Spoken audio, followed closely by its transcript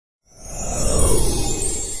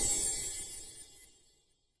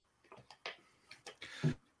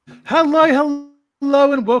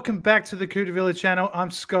Hello, and welcome back to the Cooter Villa channel. I'm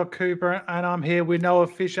Scott Cooper, and I'm here with Noah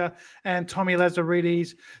Fisher and Tommy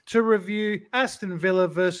Lazaridis to review Aston Villa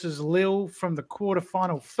versus Lille from the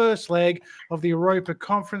quarterfinal first leg of the Europa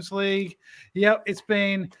Conference League. Yep, it's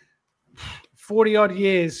been 40-odd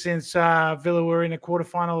years since Villa were in a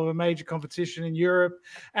quarterfinal of a major competition in Europe,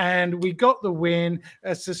 and we got the win.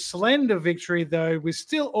 It's a slender victory, though. We're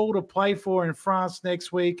still all to play for in France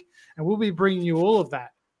next week, and we'll be bringing you all of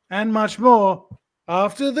that and much more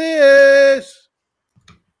after this.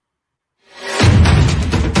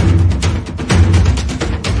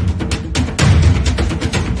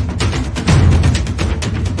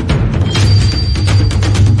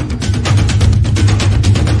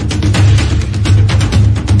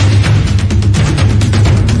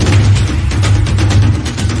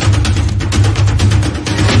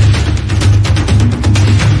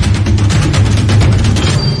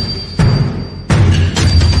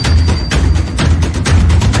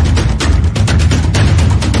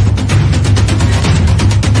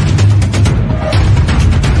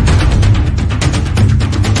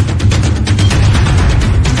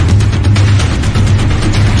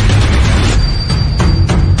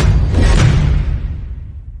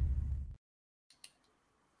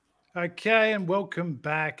 Okay, and welcome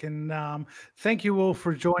back, and thank you all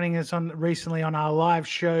for joining us recently on our live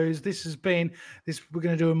shows. We're going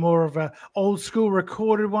to do more of a old school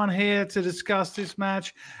recorded one here to discuss this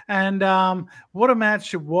match, and what a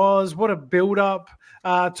match it was! What a build up.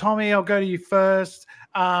 Tommy, I'll go to you first.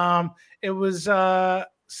 It was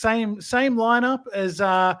same lineup as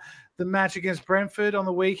the match against Brentford on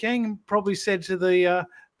the weekend. Probably said to the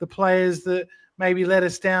players that maybe let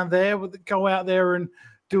us down there, go out there and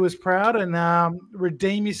do us proud and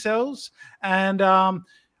redeem yourselves. And I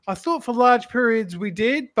thought for large periods we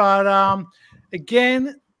did, but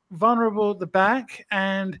again, vulnerable at the back,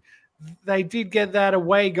 and they did get that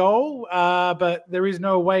away goal, but there is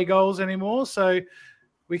no away goals anymore, so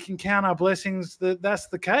we can count our blessings that that's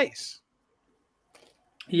the case.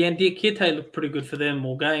 Yeah, and Diakite looked pretty good for them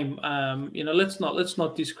all game. Let's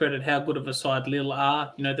not discredit how good of a side Lille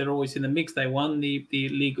are. They're always in the mix. They won the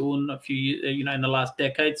Ligue 1 a few years, in the last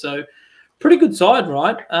decade. So pretty good side,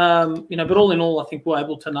 right? But all in all, I think we're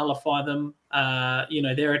able to nullify them.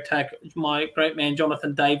 Their attack. My great man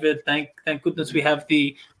Jonathan David. Thank goodness we have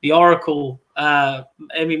the Oracle,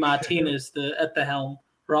 Emi Martinez, at the helm.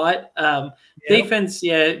 Right. Defense,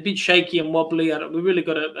 a bit shaky and wobbly. We really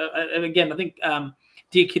got to. Again, I think.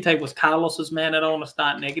 Diakite was Carlos's man. I don't want to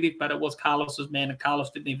start negative, but it was Carlos's man, and Carlos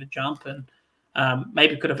didn't even jump, and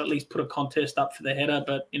maybe could have at least put a contest up for the header.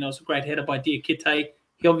 But it's a great header by Diakite.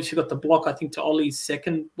 He obviously got the block, I think, to Ollie's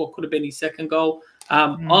second, what could have been his second goal.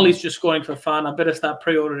 Ollie's just scoring for fun. I better start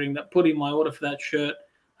pre-ordering that. Put in my order for that shirt.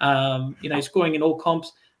 He's scoring in all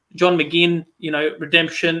comps. John McGinn,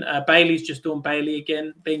 redemption. Bailey's just doing Bailey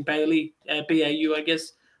again, being Bailey, BAU, I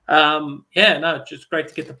guess. Just great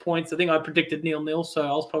to get the points. I think I predicted 0-0, so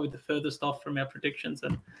I was probably the furthest off from our predictions,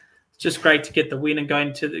 and it's just great to get the win and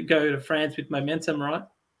go to France with momentum, right?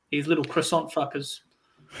 These little croissant fuckers.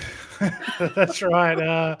 That's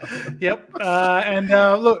right. Yep.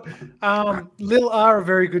 Look, Lille are a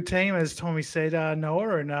very good team, as Tommy said,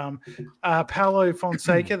 Noah, and Paulo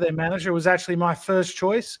Fonseca, their manager, was actually my first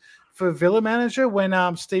choice for Villa manager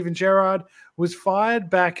when Steven Gerrard was fired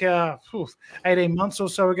back 18 months or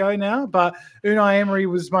so ago now. But Unai Emery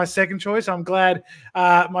was my second choice. I'm glad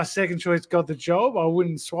my second choice got the job. I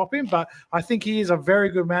wouldn't swap him, but I think he is a very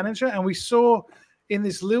good manager. And we saw in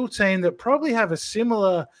this Lille team that probably have a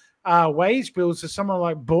similar wage bills to someone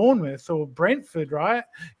like Bournemouth or Brentford, right?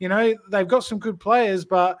 They've got some good players,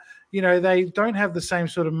 but they don't have the same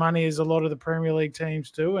sort of money as a lot of the Premier League teams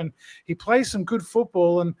do. And he plays some good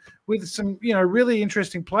football, and with some, really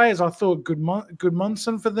interesting players. I thought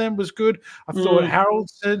Gudmundsson for them was good. I thought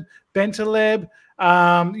Haraldson, Bentaleb,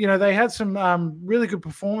 they had some really good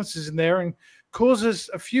performances in there and causes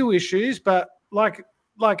a few issues. But like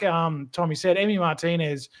Tommy said, Emi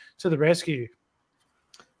Martinez to the rescue.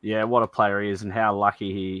 Yeah, what a player he is, and how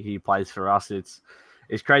lucky he plays for us. It's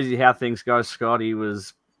crazy how things go, Scott. He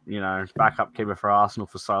was backup keeper for Arsenal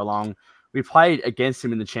for so long. We played against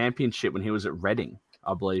him in the Championship when he was at Reading,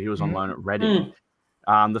 I believe. He was on loan at Reading.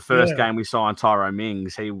 The first game we saw on Tyrone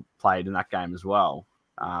Mings, he played in that game as well.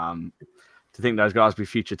 To think those guys be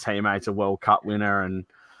future teammates, a World Cup winner, and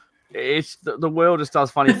it's the world just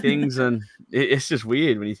does funny things, and it's just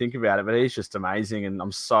weird when you think about it. But he's just amazing, and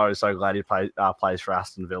I'm so glad he plays for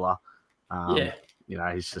Aston Villa.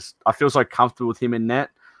 He's just, I feel so comfortable with him in net.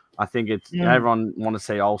 I think it's everyone want to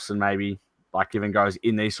see Olsen maybe like giving goes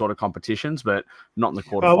in these sort of competitions, but not in the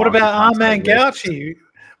quarterfinals. What about Armand Gauci?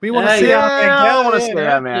 We want to see our man I want to Gauci, see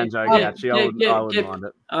our man Joe Gauci. I wouldn't mind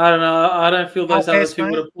it. I don't know. I don't feel those other yes, two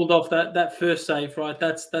mate. would have pulled off that first save, right?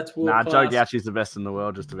 That's world Joe class. Gauci's the best in the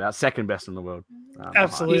world, just about. Second best in the world.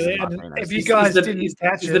 Absolutely. behind And Martinez. if you guys didn't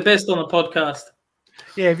catch he's it, the best on the podcast.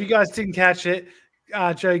 Yeah, if you guys didn't catch it,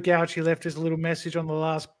 Joe Gauci left us a little message on the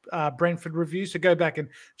last Brentford review, so go back and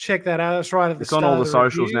check that out. That's right at the start. It's on all the of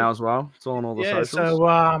socials review. now as well. It's on all the socials. So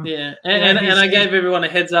and I gave everyone a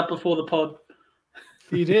heads up before the pod.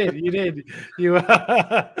 You did. You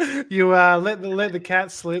let the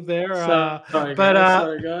cat slip there. Sorry,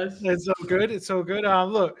 guys. It's all good. It's all good.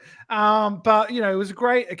 But it was a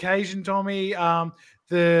great occasion, Tommy.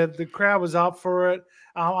 The crowd was up for it.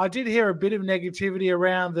 I did hear a bit of negativity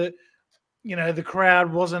around that. The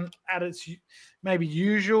crowd wasn't at its maybe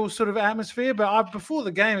usual sort of atmosphere, but before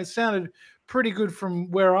the game, it sounded pretty good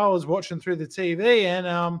from where I was watching through the TV.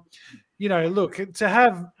 And look, to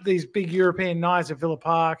have these big European nights at Villa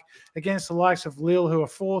Park against the likes of Lille, who are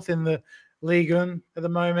fourth in the Ligue 1 at the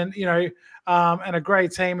moment, and a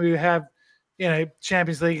great team who have,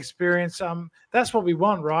 Champions League experience. That's what we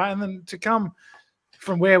want, right? And then to come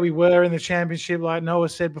from where we were in the Championship, like Noah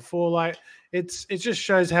said before, it just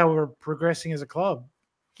shows how we're progressing as a club.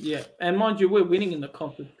 Yeah, and mind you, we're winning in the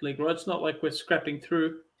Conference League, right? It's not like we're scrapping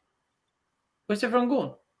through. Where's everyone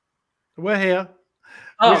going? We're here.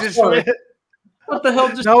 Oh, sorry. What the hell?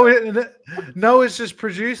 Noah's just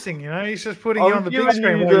producing, he's just putting you on the big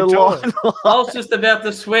screen. I was just about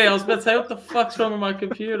to swear. I was about to say, what the fuck's wrong with my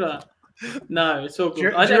computer? No, it's all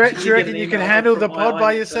good. Do you reckon you can handle the pod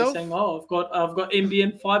by yourself? Saying, I've got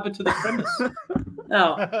NBN fiber to the premise.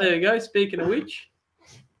 Now, there you go. Speaking of which,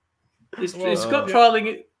 is Scott trialing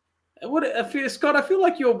it? Scott, I feel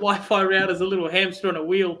like your Wi-Fi router's a little hamster on a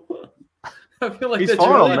wheel. I feel like he's fine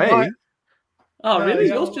on me. Oh, really?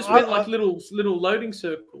 Yours just went like little loading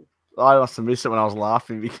circle. I must have missed it when I was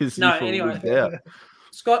laughing because anyway.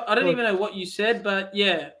 Scott, I don't even know what you said, but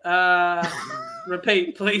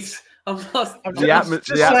repeat, please. I've lost the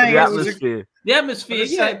atmosphere. The atmosphere,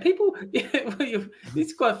 yeah. People,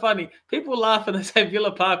 it's quite funny. People laugh and they say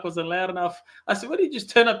Villa Park wasn't loud enough. I said, why don't you just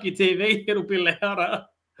turn up your TV? It'll be louder.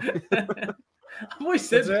 I've always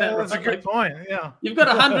said that. That's a good point. Yeah, you've got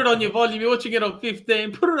 100 on your volume. You're watching it on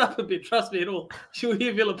 15. Put it up a bit. Trust me, you'll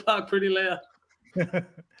hear Villa Park pretty loud.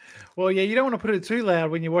 Well, yeah, you don't want to put it too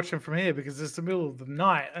loud when you're watching from here because it's the middle of the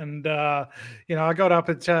night. And, I got up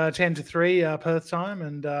at 10 to 3 Perth time.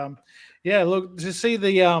 And, look, to see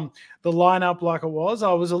the lineup like it was,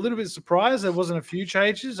 I was a little bit surprised. There wasn't a few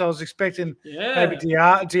changes. I was expecting maybe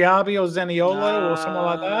Diaby or Zaniolo or someone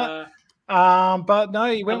like that. But no,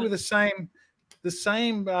 he went with the same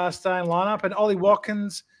starting lineup. And Ollie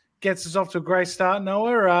Watkins gets us off to a great start,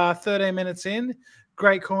 Noah. 13 minutes in.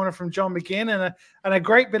 Great corner from John McGinn and a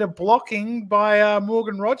great bit of blocking by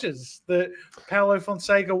Morgan Rogers that Paulo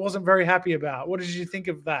Fonseca wasn't very happy about. What did you think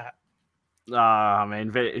of that? I mean,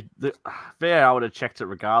 VAR would have checked it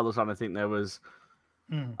regardless. I don't think there was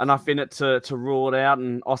enough in it to rule it out.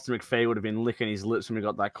 And Austin McPhee would have been licking his lips when we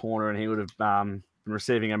got that corner, and he would have been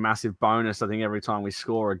receiving a massive bonus, I think, every time we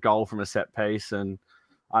score a goal from a set piece. And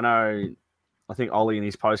I think Ollie in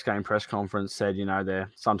his post-game press conference said, they're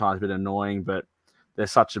sometimes a bit annoying, but they're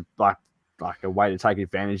such a like a way to take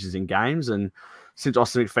advantages in games. And since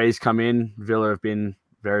Austin McPhee's come in, Villa have been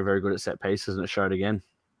very, very good at set pieces, and it showed again.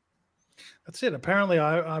 That's it. Apparently,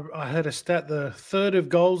 I heard a stat: the third of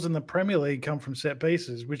goals in the Premier League come from set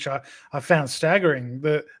pieces, which I found staggering.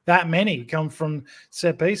 That many come from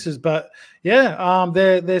set pieces. But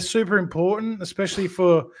they're super important, especially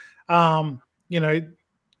for a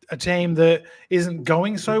team that isn't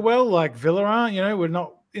going so well like Villa are. We're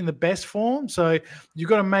not in the best form, so you've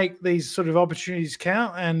got to make these sort of opportunities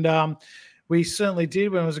count, and we certainly did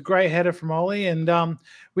when it was a great header from Ollie. And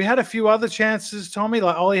we had a few other chances, Tommy,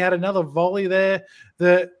 like Ollie had another volley there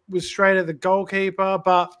that was straight at the goalkeeper,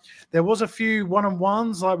 but there was a few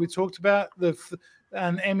one-on-ones like we talked about,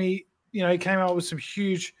 and Emmy came up with some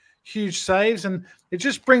huge saves. And it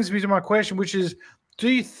just brings me to my question, which is, do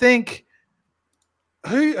you think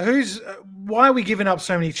why are we giving up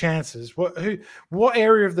so many chances? What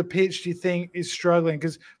area of the pitch do you think is struggling?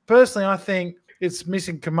 Because personally, I think it's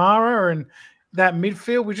missing Kamara and that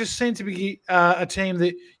midfield. We just seem to be a team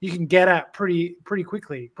that you can get at pretty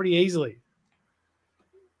quickly, pretty easily.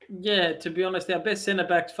 Yeah, to be honest, our best centre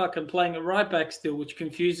back's fucking playing at right back still, which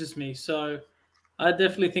confuses me. So I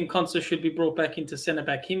definitely think Consa should be brought back into centre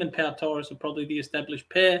back. Him and Pau Torres are probably the established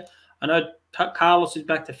pair. I know Carlos is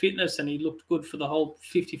back to fitness and he looked good for the whole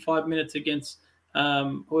 55 minutes against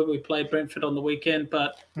whoever we played, Brentford on the weekend,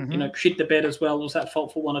 but shit the bed as well. Was at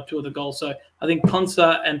fault for one or two of the goals. So I think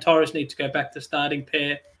Konsa and Torres need to go back to starting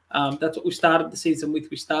pair. That's what we started the season with.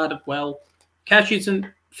 We started well. Cash isn't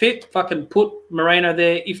fit. Fucking put Moreno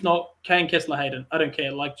there. If not, Kane, Kessler, Hayden. I don't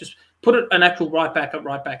care. Like, just put an actual right back at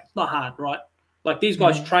right back. It's not hard, right? Like, these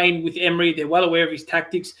guys train with Emery. They're well aware of his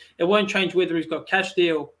tactics. It won't change whether he's got Cash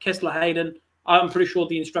there or Kessler, Hayden. I'm pretty sure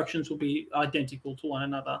the instructions will be identical to one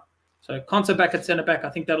another. So Konsa back at centre back, I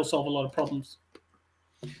think that'll solve a lot of problems.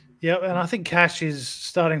 Yeah, and I think Cash is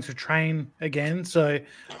starting to train again, so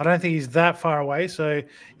I don't think he's that far away. So,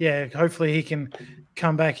 yeah, hopefully he can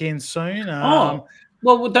come back in soon.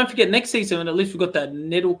 Well, don't forget next season, at least we've got that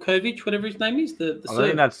Nedeljkovic, whatever his name is. I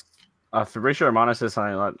think that's Fabrizio Romano says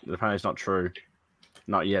something like apparently it's not true.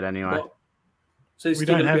 Not yet, anyway. Well, so he's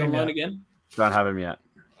still going to be on loan again? Don't have him yet.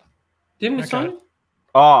 Didn't we sign him?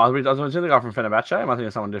 Oh, I was the guy from Fenerbahce. Am I thinking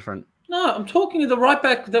of someone different? No, I'm talking to the right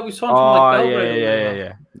back that we signed from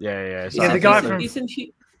Belgrade. Yeah. The guy from isn't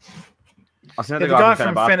he? The guy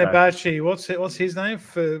from Fenerbahce. What's his name?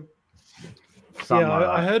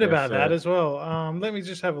 I heard about that as well. Let me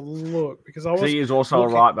just have a look because he is also a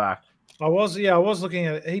right back. I was looking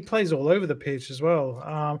at. He plays all over the pitch as well.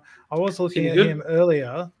 I was looking at him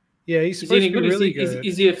earlier. Yeah, he's supposed to be really good.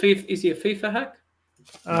 Is he a FIFA hack?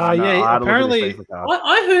 Apparently.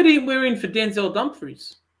 I heard him wearing for Denzel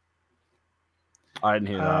Dumfries. I didn't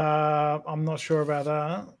hear that. I'm not sure about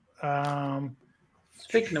that.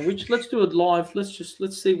 Speaking of which, let's do it live.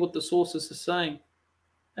 Let's see what the sources are saying.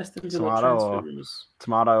 Aston Villa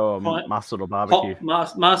tomato or mustard or barbecue.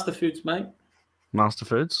 Master Foods, mate. Master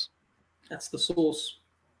Foods. That's the source.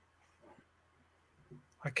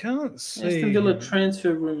 I can't see. Aston Villa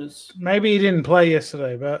transfer rumours. Maybe he didn't play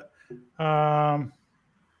yesterday, but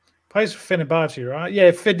plays for Fenerbahce, right?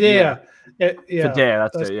 Yeah, Fedea. Yeah, Fedea,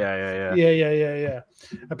 that's it. Yeah.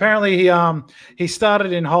 Apparently, he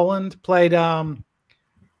started in Holland, played in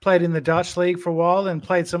the Dutch league for a while, and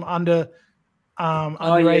played some underage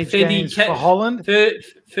games for Holland.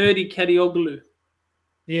 Ferdi Kadioglu.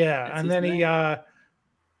 Yeah, that's and then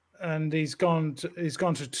he's gone to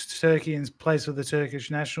Turkey and plays for the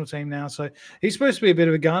Turkish national team now. So he's supposed to be a bit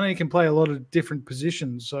of a gun, and he can play a lot of different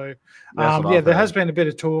positions. So there has been a bit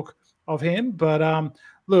of talk of him, but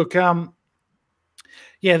look,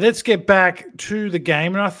 let's get back to the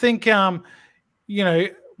game, and I think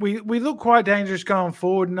we look quite dangerous going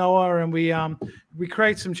forward, Noah, and we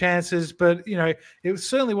create some chances, but it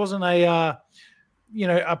certainly wasn't a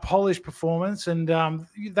polished performance, and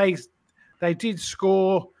they did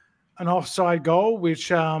score an offside goal, which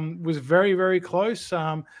was very, very close.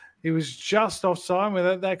 It was just offside,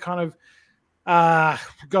 where that kind of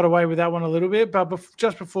got away with that one a little bit. But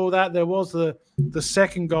just before that, there was the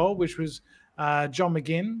second goal, which was John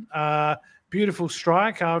McGinn. Beautiful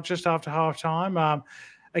strike just after half time.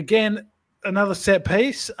 Again, another set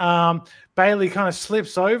piece. Bailey kind of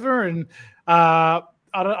slips over, and I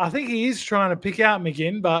think he is trying to pick out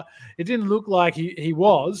McGinn, but it didn't look like he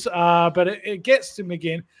was. But it gets to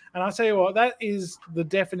McGinn. And I'll tell you what, that is the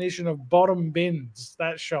definition of bottom bins,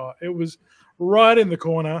 that shot. It was right in the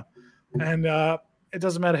corner. And it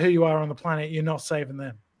doesn't matter who you are on the planet, you're not saving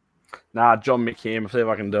them. Nah, John McKim, see if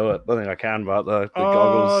I can do it. I think I can, but the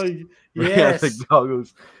goggles. Yes. The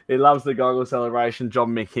goggles. He loves the goggle celebration, John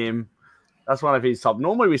McKim. That's one of his top.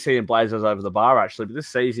 Normally we see him blazers over the bar, actually, but this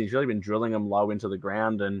season he's really been drilling them low into the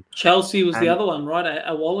ground. And Chelsea was the other one, right,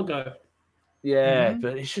 a while ago. Yeah,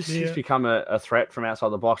 but he's become a threat from outside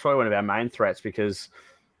the box. Probably one of our main threats because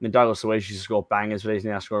Douglas Luiz used to score bangers, but he's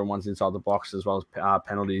now scoring ones inside the box as well as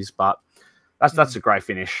penalties. But that's a great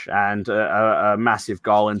finish and a massive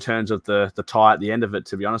goal in terms of the tie at the end of it,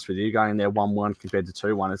 to be honest with you. Going there 1-1 compared to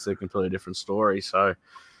 2-1, it's a completely different story. So,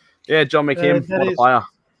 yeah, John McKim, what a player.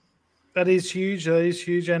 That is huge.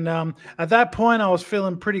 And at that point, I was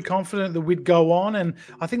feeling pretty confident that we'd go on. And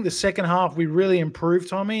I think the second half, we really improved,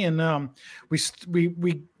 Tommy. And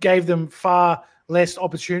we gave them far less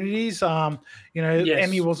opportunities.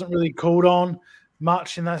 Emmy wasn't really called on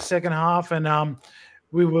much in that second half. And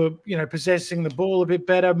we were, possessing the ball a bit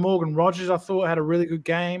better. Morgan Rogers, I thought, had a really good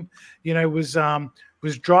game. Was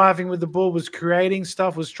driving with the ball, was creating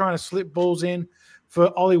stuff, was trying to slip balls in for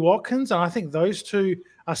Ollie Watkins. And I think those two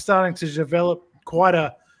are starting to develop quite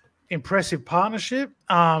a impressive partnership.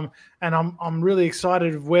 And I'm really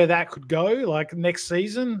excited of where that could go, like next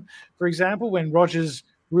season, for example, when Rogers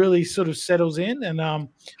really sort of settles in. And I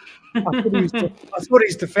thought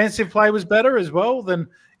his defensive play was better as well than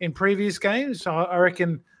in previous games. So I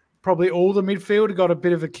reckon probably all the midfield got a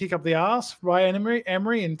bit of a kick up the arse by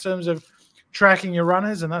Emery in terms of tracking your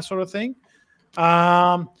runners and that sort of thing.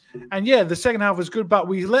 And yeah, the second half was good, but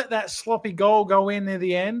we let that sloppy goal go in near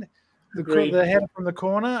the end, the header from the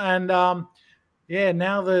corner, and yeah,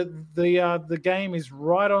 now the game is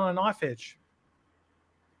right on a knife edge.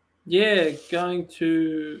 Yeah, going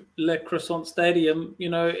to Le Crescent Stadium, you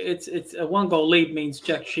know, it's a 1-goal lead means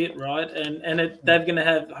jack shit, right? And they're going to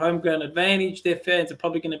have home ground advantage. Their fans are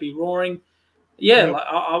probably going to be roaring. Yeah, Yep. like,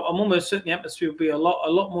 I'm almost certain the atmosphere will be a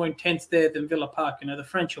lot more intense there than Villa Park. You know, the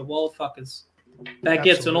French are wild fuckers.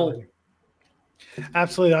 Baguettes and all.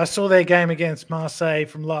 Absolutely. I saw their game against Marseille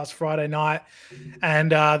from last Friday night,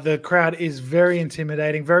 and the crowd is very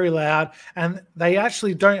intimidating, very loud, and they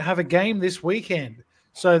actually don't have a game this weekend.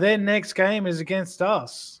 So their next game is against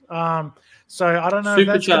us. So I don't know if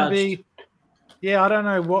that's going to be – yeah, I don't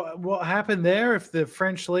know what happened there, if the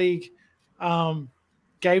French league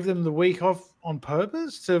gave them the week off on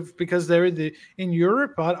purpose because they're in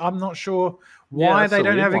Europe. I'm not sure why they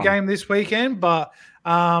don't have a game this weekend, but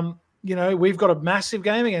you know, we've got a massive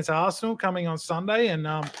game against Arsenal coming on Sunday, and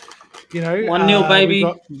you know, 1-0, baby,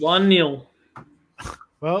 1-0.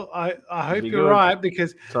 Well, I hope you're right,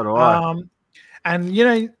 because so do I. And you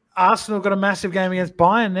know, Arsenal got a massive game against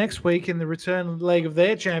Bayern next week in the return leg of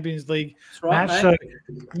their Champions League match. Mate.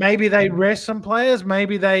 So maybe they rest some players.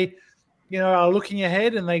 Maybe they, you know, are looking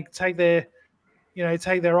ahead and they take their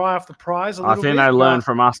eye off the prize a little bit. I think they learned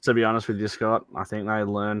from us, to be honest with you, Scott. I think they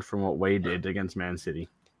learned from what we did against Man City.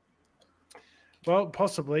 Well,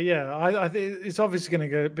 possibly, yeah. I think it's obviously going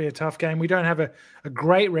to be a tough game. We don't have a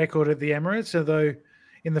great record at the Emirates, although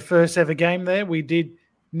in the first ever game there, we did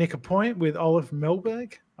nick a point with Olaf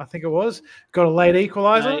Melberg, I think it was. Got a late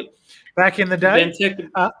equaliser back in the day.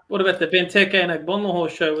 What about the Benteke and Agbonlahor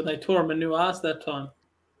show when they tore him a new ass that time?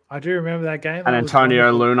 I do remember that game. And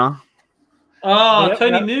Antonio Luna. Oh, yep,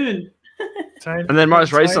 Tony Moon. And then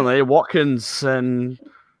most recently, Watkins and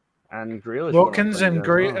Grealish. Watkins and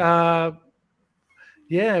Grealish.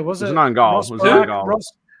 Yeah, was it? It was an goal.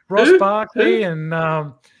 Ross Barkley and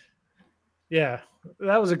yeah,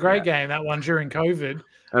 that was a great game. That one during COVID.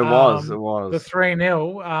 It was. The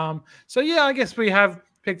 3-0. So yeah, I guess we have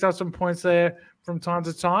picked up some points there from time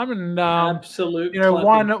to time, and absolutely, you know,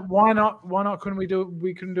 why not? Couldn't we do?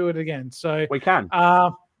 We couldn't do it again. So we can.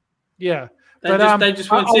 Yeah. They just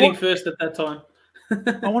weren't sitting first at that time.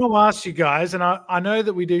 I want to ask you guys, and I know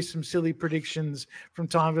that we do some silly predictions from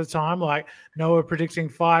time to time, like Noah predicting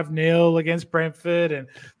 5-0 against Brentford, and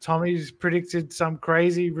Tommy's predicted some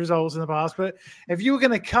crazy results in the past. But if you were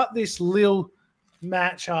going to cut this Lille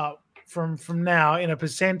match up from now in a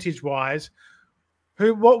percentage-wise,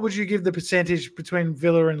 what would you give the percentage between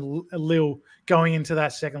Villa and Lille going into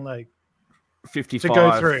that second leg?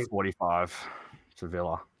 55-45 to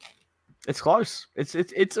Villa. It's close.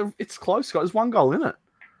 It's close. There's one goal in it.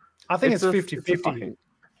 I think it's 50-50.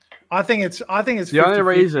 I think it's the only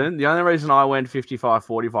reason I went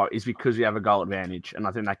 55-45 is because we have a goal advantage, and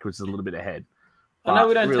I think that puts us a little bit ahead. I know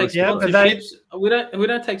we don't take sponsorships. We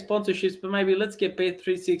don't take sponsorships, but maybe let's get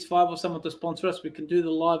Bet365 or someone to sponsor us. We can do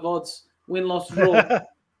the live odds, win, loss, draw.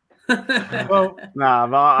 Well,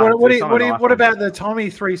 what about the Tommy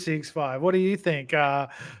 365? What do you think? How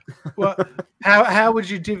would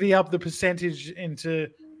you divvy up the percentage into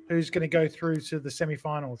who's going to go through to the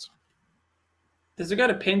semi-finals? Does it go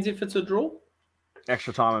to pens if it's a draw?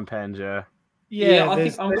 Extra time and pens, yeah. Yeah, I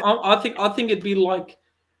think it'd be like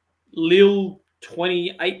Lille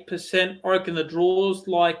 28%. I reckon the draws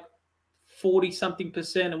like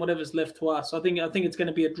 40-something%, and whatever's left to us. I think it's going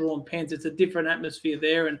to be a draw on pens. It's a different atmosphere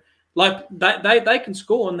there, and like they can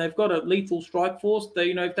score, and they've got a lethal strike force.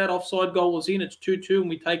 You know, if that offside goal was in, it's 2-2, and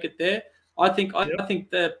we take it there. I think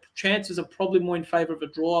the chances are probably more in favour of a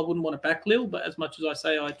draw. I wouldn't want to back Lille, but as much as I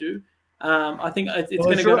say I do, I think it's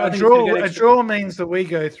going to go. A draw means that we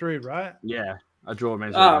go through, right? Yeah, a draw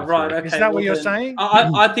means. Right. Okay. Is that what you're saying?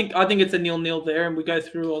 I think it's a 0-0 there, and we go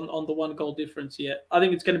through on the 1-goal difference. Yeah, I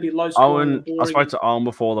think it's going to be low scoring. I spoke to Owen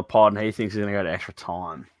before the pod, and he thinks he's going to go to extra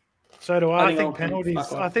time. So do I. I think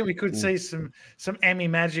penalties. I think we could see some Emmy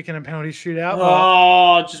magic in a penalty shootout.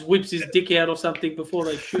 Oh, just whips his dick out or something before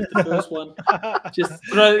they shoot the first one. Just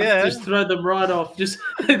throw them right off. Just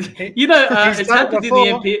you know, it's happened in the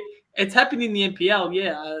NPL. It's happened in the NPL.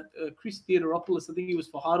 Yeah, Chris Theodoropoulos, I think he was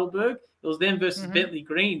for Heidelberg. It was them versus Bentley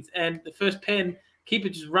Greens, and the first pen, keeper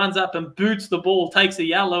just runs up and boots the ball, takes a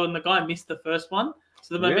yellow, and the guy missed the first one.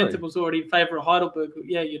 So the momentum was already in favour of Heidelberg.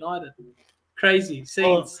 Yeah, United. Crazy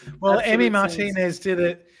scenes. Well, Emmy Martinez did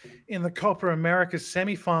it in the Copa America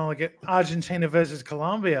semi-final against Argentina versus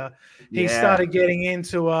Colombia. He started getting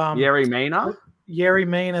into Yerry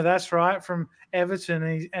Mina, that's right, from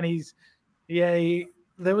Everton.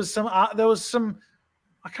 There was some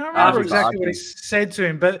I can't remember exactly what he said to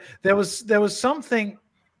him, but there was something.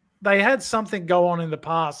 They had something go on in the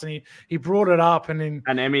past, and he brought it up, and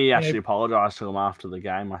Emmy actually apologized to him after the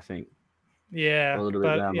game, I think. Yeah, a little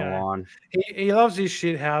bit down the line. He loves his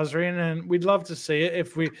shithousery, and we'd love to see it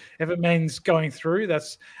if it means going through.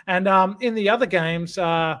 In the other games,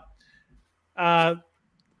 Olympiacos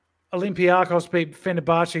beat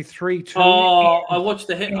Fenerbahce 3-2. Oh, I watched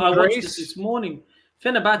this this morning.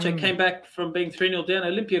 Fenerbahce came back from being 3-0 down.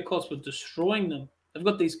 Olympiacos were destroying them. They've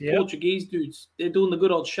got these Portuguese dudes. They're doing the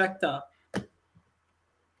good old Shakhtar.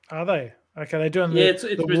 Are they? Okay, they're doing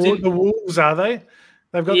the Wolves, are they?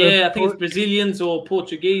 They've got I think it's Brazilians or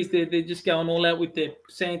Portuguese. They're just going all out with their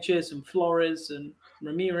Sanchez and Flores and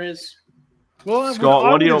Ramirez. Well, Scott,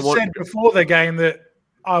 I would have said before the game that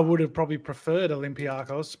I would have probably preferred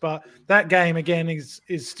Olympiacos, but that game again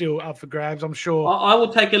is still up for grabs. I'm sure. I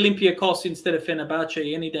would take Olympiacos instead of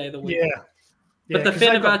Fenerbahce any day of the week. Yeah. But the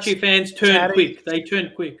Fenerbahce fans turned quick. They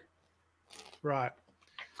turned quick. Right.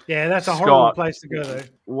 Yeah, that's a horrible place to go, though.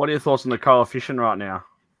 What are your thoughts on the coefficient right now?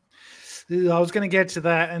 I was going to get to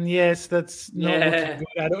that, and yes, that's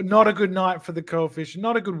not a good night for the coefficient.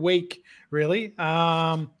 Not a good week, really.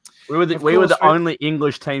 We were the only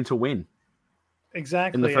English team to win.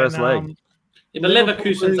 Exactly. In the first leg. Yeah, but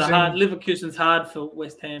Leverkusen's hard for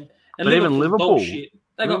West Ham. And but even Liverpool. They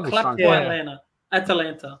got clapped by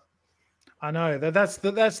Atalanta. I know that's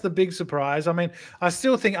the big surprise. I mean, I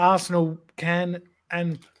still think Arsenal can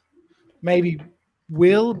and maybe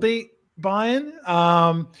will beat Bayern.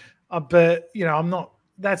 But I'm not.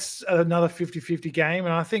 That's another 50-50 game,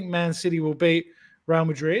 and I think Man City will beat Real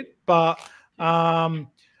Madrid. But I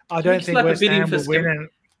don't think West Ham will win.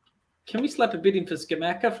 Can we slap a bid in for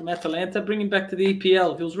Scamacca from Atalanta? Bring him back to the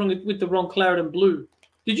EPL. He was wrong with the wrong claret and blue.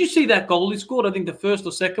 Did you see that goal he scored? I think the first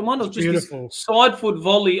or second one. It was just beautiful. This side foot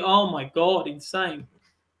volley. Oh my god, insane!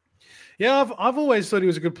 Yeah, I've always thought he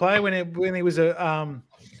was a good player when he was I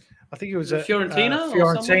think he was Fiorentina.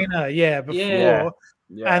 Fiorentina, before.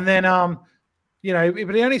 Yeah. And then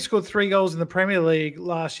but he only scored 3 goals in the Premier League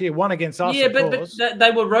last year, one against us. Yeah, but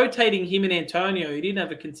they were rotating him and Antonio. He didn't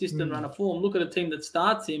have a consistent run of form. Look at a team that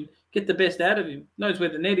starts him, get the best out of him. Knows where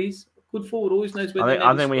the net is. Good forward always knows where the net is.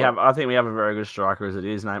 I think we have a very good striker as it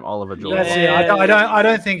is, named Oliver Jordan. I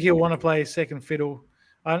don't think he'll want to play second fiddle.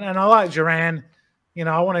 And I like Duran.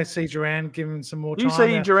 I want to see Duran give him some more time. You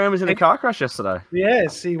see Duran was in a car crash yesterday.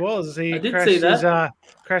 Yes, he was. I did see that.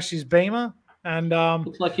 Crashed his Beamer. And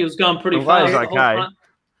looks like he was going pretty fast. The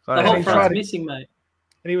whole front's missing, mate.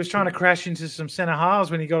 And he was trying to crash into some centre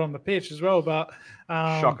halves when he got on the pitch as well. But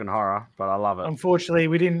shock and horror, but I love it. Unfortunately,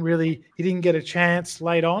 he didn't get a chance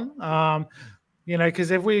late on.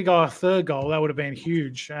 Because if we got a third goal, that would have been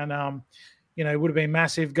huge, and it would have been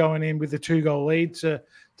massive going in with the 2-goal lead to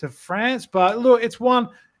France. But look, it's a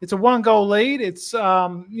 1-goal lead. It's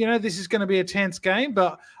this is going to be a tense game,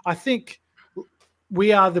 but I think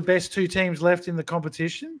we are the best 2 teams left in the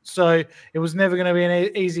competition. So it was never going to be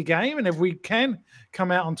an easy game. And if we can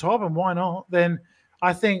come out on top, and why not, then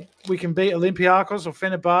I think we can beat Olympiacos or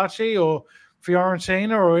Fenerbahce or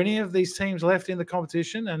Fiorentina or any of these teams left in the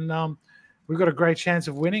competition. And we've got a great chance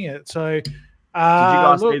of winning it. So did you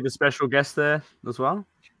guys be the special guest there as well?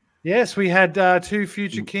 Yes, we had 2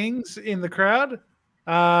 future kings in the crowd.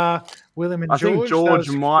 William and George. I think George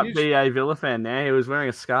might be a Villa fan now. He was wearing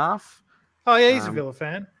a scarf. Oh, yeah, he's a Villa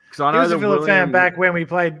fan. He was a Villa fan back when we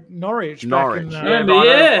played Norwich. I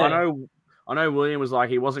know William was like,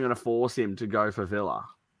 he wasn't going to force him to go for Villa.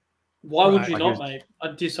 Why would you not, mate?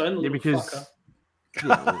 I'd disown the little fucker.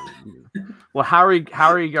 Well,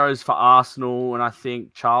 Harry goes for Arsenal, and I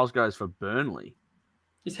think Charles goes for Burnley.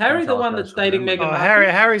 Is Harry the one that's dating Meghan Markle?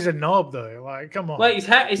 Harry's a knob, though. Like, come on. Wait, is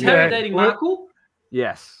Harry dating Markle?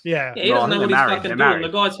 Yes. Yeah. He doesn't know what he's fucking doing. The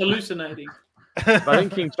guy's hallucinating. But I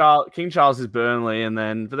think King Charles is Burnley,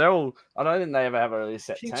 but they're all. I don't think they ever have a really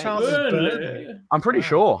set team. Charles is Burnley. I'm pretty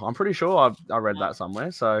sure. I read that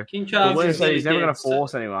somewhere. So King Charles William said he's never going to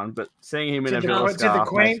force anyone, but seeing him in a Villa scarf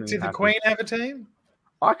did the Queen have a team?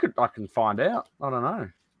 I can find out. I don't know.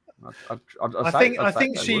 I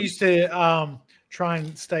think she used to try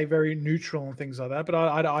and stay very neutral and things like that, but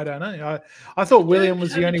I don't know. I thought William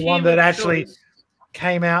was the only one that actually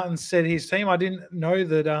came out and said his team. I didn't know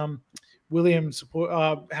that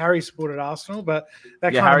Harry supported Arsenal, but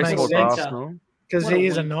that kind of makes sense because he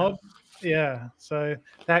is a knob. Yeah, so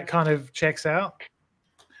that kind of checks out.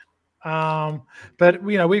 But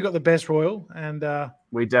we got the best royal, and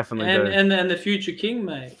we definitely do. And the future king,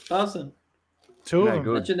 mate, buzzing. 2 of them.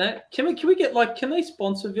 Good. Imagine that. Can we get can they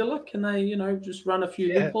sponsor Villa? Can they just run a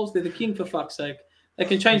few loopholes? They're the king, for fuck's sake. They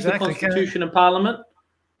can change the constitution and parliament.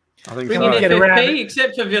 I think Bring in so. Get around it. FFP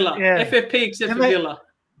except for Villa. Yeah. FFP except And for they- Villa.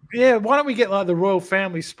 Yeah, why don't we get like the royal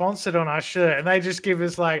family sponsored on our shirt, and they just give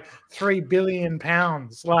us like £3 billion,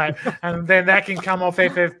 like, and then that can come off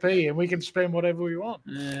FFP, and we can spend whatever we want.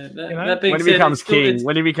 That being When he said, becomes it's king,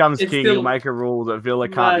 still- he'll make a rule that Villa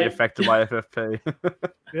can't be Right. affected by FFP.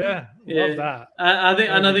 Yeah, Yeah. love that. I think,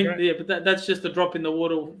 That'd and I be think, great. yeah, but that's just a drop in the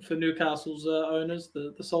water for Newcastle's owners,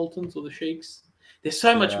 the Sultans or the Sheiks. There's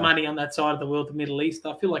so much Yeah. money on that side of the world, the Middle East.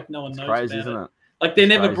 I feel like no one It's knows crazy, about isn't it. it? Like they're It's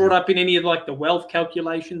never crazy. brought up in any of like the wealth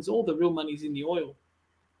calculations. All the real money's in the oil.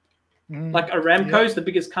 Mm. Like Aramco's the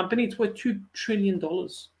biggest company. It's worth $2 trillion.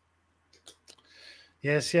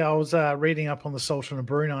 Yes, yeah, I was reading up on the Sultan of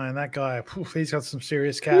Brunei, and that guy, he's got some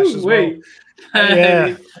serious cash as well. Ooh-wee.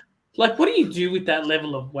 Yeah. Like, what do you do with that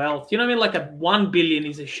level of wealth? You know what I mean? Like a 1 billion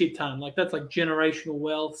is a shit ton. Like that's like generational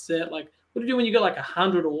wealth set. Like, what do you do when you got like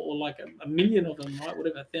 100 or like a million of them, right?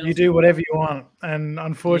 Whatever. 1,000. You do whatever you want, and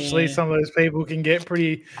unfortunately, Yeah. some of those people can get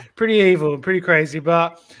pretty evil and pretty crazy.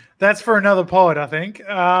 But that's for another pod, I think.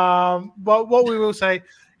 But what we will say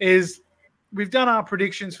is we've done our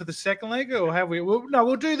predictions for the second leg, or have we?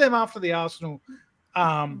 We'll do them after the Arsenal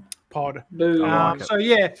pod. Boo. So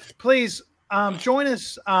yeah, please join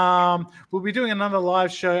us. We'll be doing another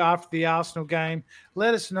live show after the Arsenal game.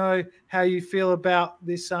 Let us know how you feel about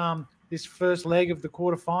this this first leg of the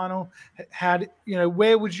quarterfinal.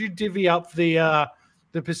 Where would you divvy up the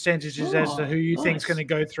percentages as to who you think's going to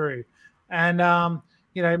go through? And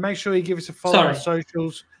make sure you give us a follow on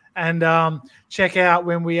socials and check out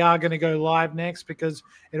when we are going to go live next, because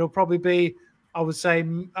it'll probably be, I would say,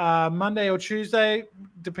 Monday or Tuesday,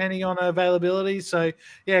 depending on availability. So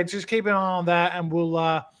yeah, just keep an eye on that, and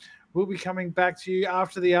we'll be coming back to you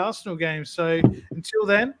after the Arsenal game. So until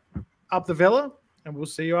then, up the Villa, and we'll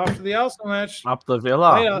see you after the Arsenal match. Up the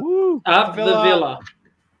Villa. Later. Woo. Up the Villa.